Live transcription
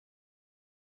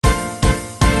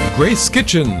Grace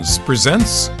Kitchens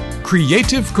presents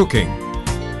Creative Cooking.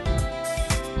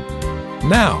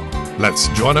 Now, let's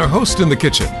join our host in the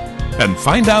kitchen and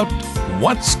find out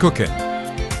what's cooking.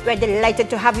 We're delighted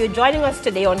to have you joining us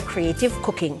today on Creative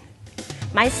Cooking.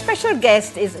 My special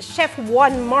guest is Chef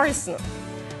Juan Morrison,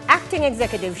 acting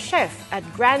executive chef at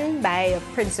Gran by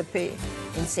Principe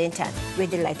in St. Anne. We're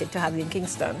delighted to have you in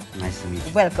Kingston. Nice to meet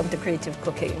you. Welcome to Creative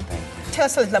Cooking. Thank you. Tell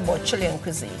us a little about Chilean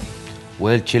cuisine.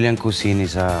 Well, Chilean cuisine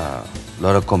is a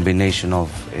lot of combination of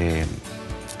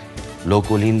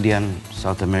local Indian,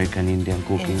 South American Indian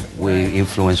cooking. We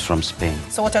influence from Spain.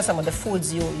 So what are some of the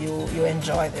foods you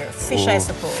enjoy there? Fish, I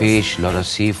suppose. Fish, a lot of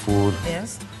seafood.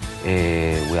 Yes.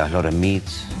 We have a lot of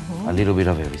meats, a little bit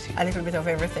of everything. A little bit of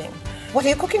everything. What are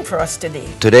you cooking for us today?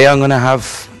 Today I'm gonna have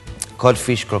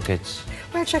codfish croquettes.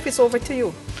 Well, Chef, it's over to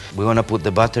you. We're gonna put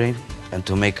the butter in, and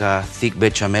to make a thick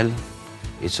bechamel,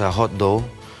 it's a hot dough.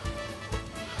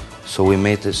 So we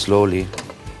made it slowly.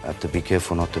 Have to be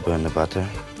careful not to burn the butter.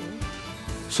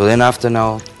 So then after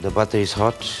now, the butter is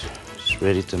hot, it's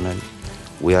ready to melt.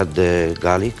 We add the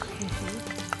garlic,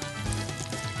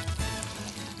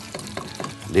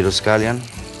 little scallion,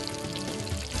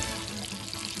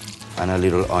 and a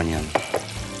little onion.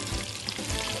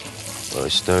 We'll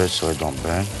stir it so it don't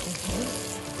burn.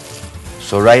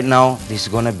 So right now, this is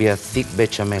gonna be a thick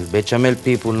bechamel. Bechamel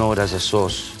people know it as a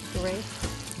sauce. Right.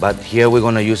 But here we're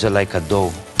gonna use it like a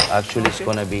dough. Actually, it's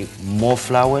gonna be more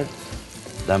flour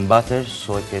than butter,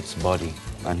 so it gets body.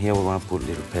 And here we're gonna put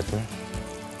little pepper.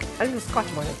 A little Scotch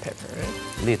bonnet pepper,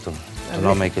 right? Little, to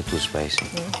not make it too spicy.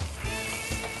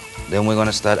 Then we're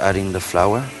gonna start adding the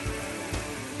flour,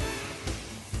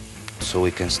 so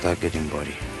we can start getting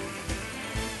body.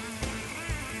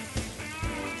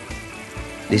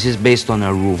 This is based on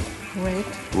a roux. Right.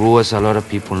 Roux, as a lot of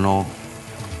people know,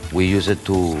 we use it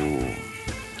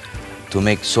to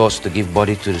make sauce, to give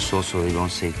body to the sauce so it don't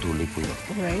stay too liquid.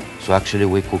 Right. So actually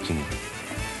we're cooking it.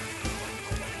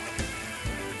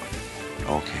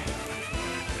 Okay.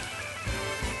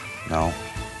 Now,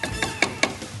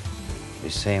 the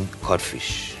same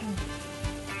codfish.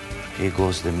 Here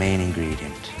goes the main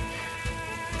ingredient.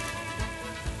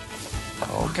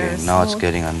 Okay, Very now it's smooth.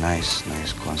 getting a nice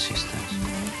consistency.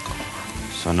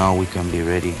 So now we can be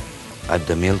ready. Add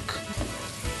the milk.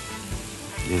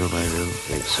 Little by little,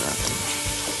 exactly.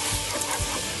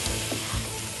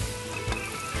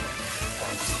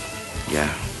 Yeah,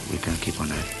 we can keep on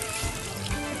that.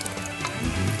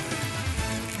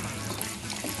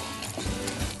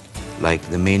 Like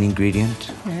the main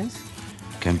ingredient Yes.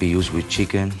 can be used with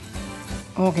chicken.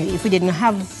 Okay, if we didn't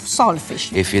have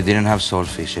saltfish. If you didn't have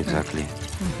saltfish, exactly.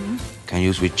 Can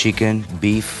use with chicken,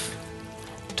 beef,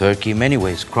 turkey, many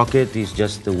ways. Croquette is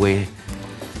just the way.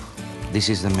 This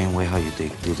is the main way how you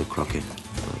do the croquette.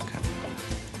 Okay.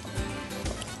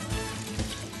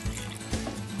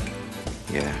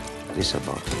 Yeah, this is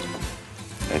about it.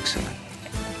 Excellent.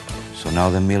 So now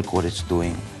the milk, what it's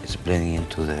doing, it's blending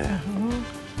into the...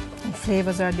 The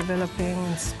flavors are developing,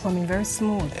 it's coming very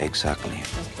smooth. Exactly.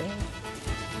 Okay.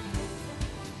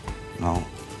 Now,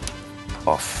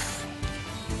 off.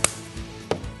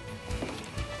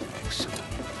 Excellent.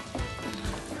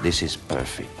 This is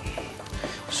perfect.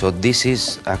 So this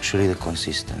is actually the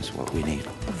consistency, what we need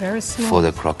Very smooth. for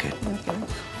the croquette. Okay.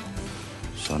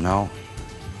 So now,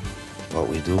 what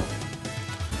we do,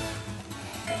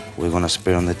 we're gonna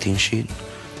spread on the tin sheet,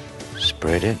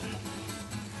 spread it.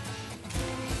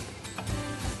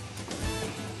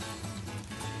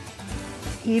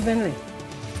 Evenly.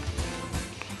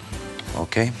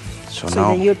 Okay, so So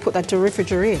now, then you'd put that to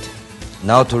refrigerate.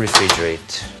 now to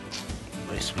refrigerate.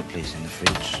 This we place in the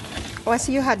fridge. Oh, I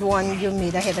see you had one you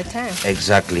made ahead of time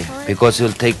Exactly, because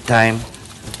it'll take time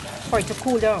for it to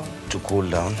cool down. to cool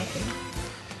down.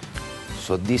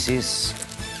 So this is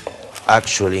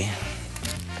actually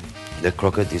the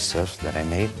croquette itself that I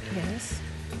made Yes.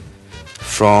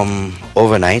 from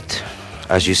overnight.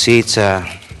 As you see, it's the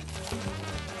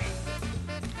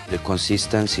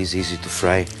consistency is easy to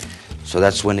fry. So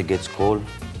that's when it gets cold,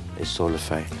 it's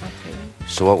solidified. Okay.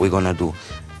 So what we're gonna do,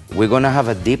 we're gonna have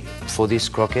a dip for this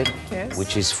croquette, Yes.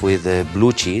 which is with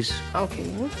blue cheese. Okay.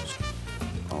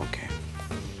 Okay.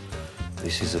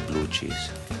 This is a blue cheese.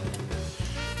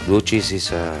 Blue cheese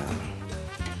is a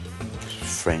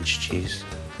French cheese.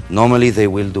 Normally they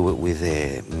will do it with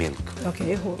milk,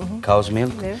 Okay. cow's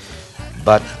milk. Yes.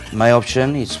 But my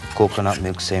option is coconut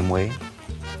milk, same way.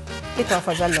 It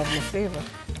offers a lovely flavor.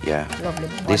 Yeah. Lovely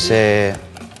This body.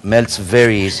 melts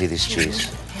very easy, this cheese.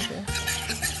 Okay.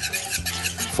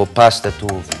 For pasta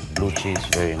too, blue cheese,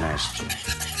 very nice cheese.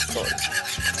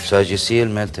 So as you see, it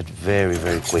melted very,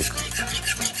 very quick.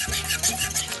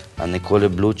 And they call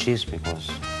it blue cheese because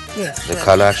Yes. the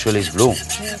color actually is blue.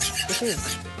 Yes, it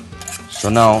is. So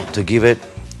now, to give it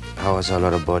has a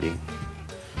lot of body,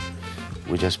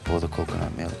 we just pour the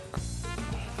coconut milk,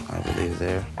 I believe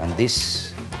there. And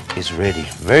this is ready.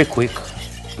 Very quick,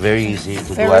 very easy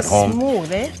to do at home. Very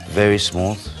smooth, eh? Very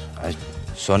smooth.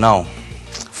 So now,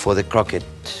 for the croquette,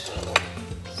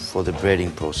 for the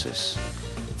breading process.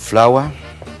 Flour,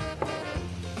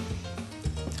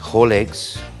 whole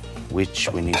eggs, which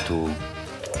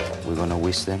we're gonna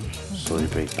whisk them so they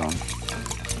break down.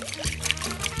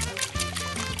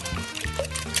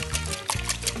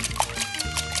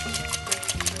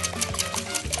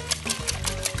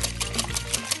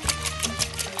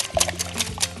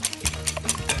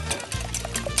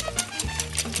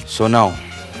 So now,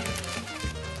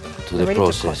 to the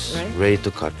process, ready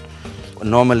to cut.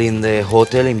 Normally in the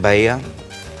hotel in Bahia,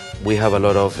 we have a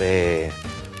lot of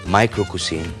micro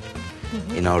cuisine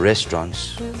in our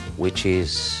restaurants, which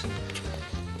is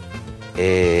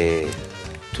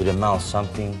to the mouth,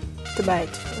 something to bite.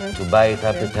 Right? To bite,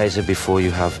 appetizer before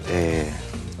you have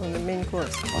on the main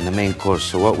course. On the main course.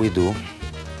 So what we do,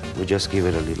 we just give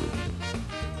it a little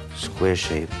square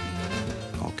shape.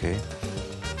 Okay.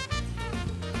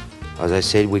 As I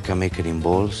said, we can make it in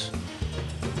balls,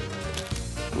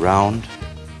 round,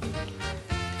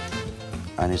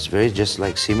 and it's very just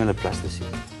like similar plasticine.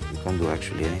 You can do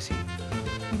actually anything.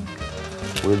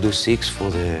 We'll do 6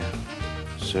 for the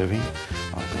serving,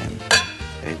 and then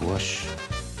egg wash.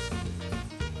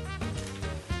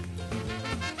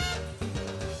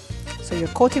 So you're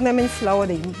coating them in flour,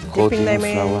 then dipping them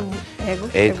in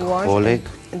egg wash, whole egg,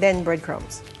 and then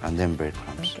breadcrumbs. And then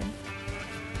breadcrumbs. Okay.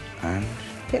 And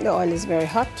I think the oil is very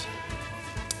hot.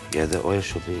 Yeah, the oil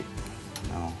should be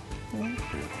now.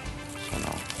 So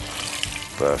now,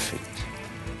 perfect.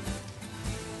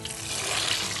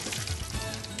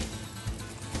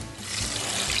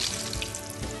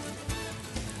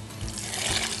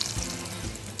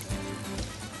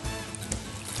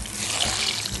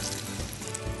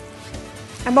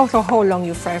 About how long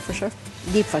you fry for, chef?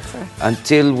 Deep fat fry?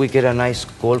 Until we get a nice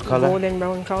gold color. Golden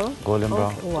brown color? Golden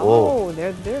brown. Wow, oh,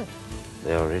 they're there.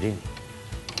 They're already.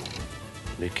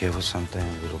 Be careful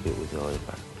sometimes a little bit with the oil,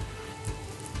 but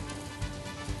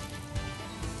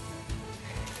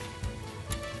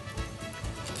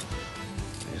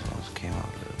these ones came out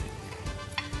a little bit.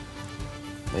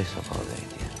 That's about the idea.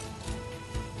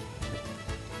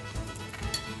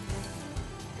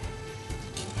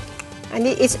 And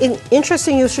it's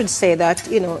interesting you should say that,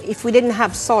 you know, if we didn't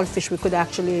have saltfish, we could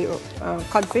actually,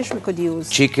 codfish, we could use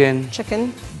chicken,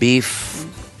 beef,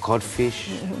 codfish,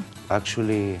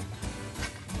 actually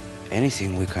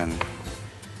anything we can,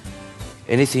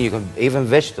 anything you can, even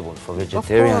vegetables for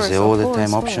vegetarians, they're all the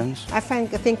time options. I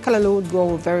think callaloo would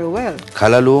go very well.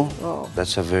 Callaloo,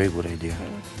 that's a very good idea.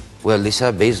 Well, this is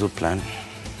a basil plant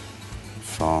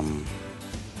from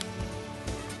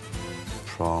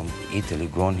Italy,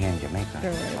 grown here in Jamaica.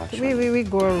 Right. We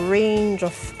grow a range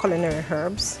of culinary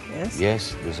herbs, yes?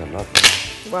 Yes, there's a lot.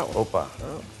 Wow. Opa.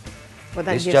 Oh. But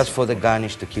it's just for the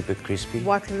garnish to keep it crispy.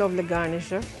 What lovely garnish,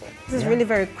 sir. This is really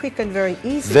very quick and very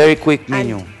easy. Very quick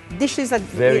menu. And dishes that,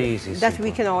 easy, that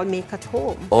we can all make at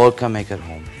home. All can make at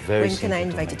home. Very simple. When can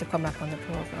I invite you to come back on the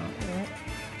program?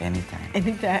 Anytime.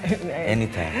 Anytime.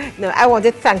 Anytime. No, I want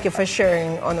to thank you for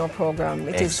sharing on our program.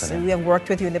 Excellent. We have worked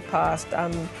with you in the past.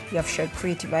 You have shared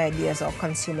creative ideas. Our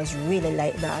consumers really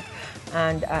like that.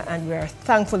 And we are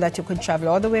thankful that you could travel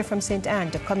all the way from St. Anne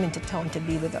to come into town to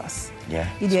be with us. Yeah.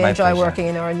 Did you enjoy working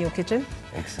in our new kitchen?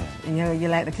 Excellent. You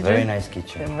like the kitchen? Very nice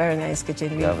kitchen. A very nice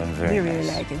kitchen. We really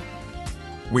like it.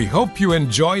 We hope you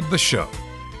enjoyed the show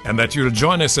and that you'll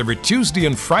join us every Tuesday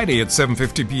and Friday at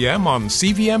 7:50 p.m. on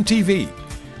CVM TV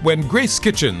when Grace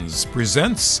Kitchens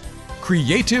presents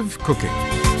Creative Cooking.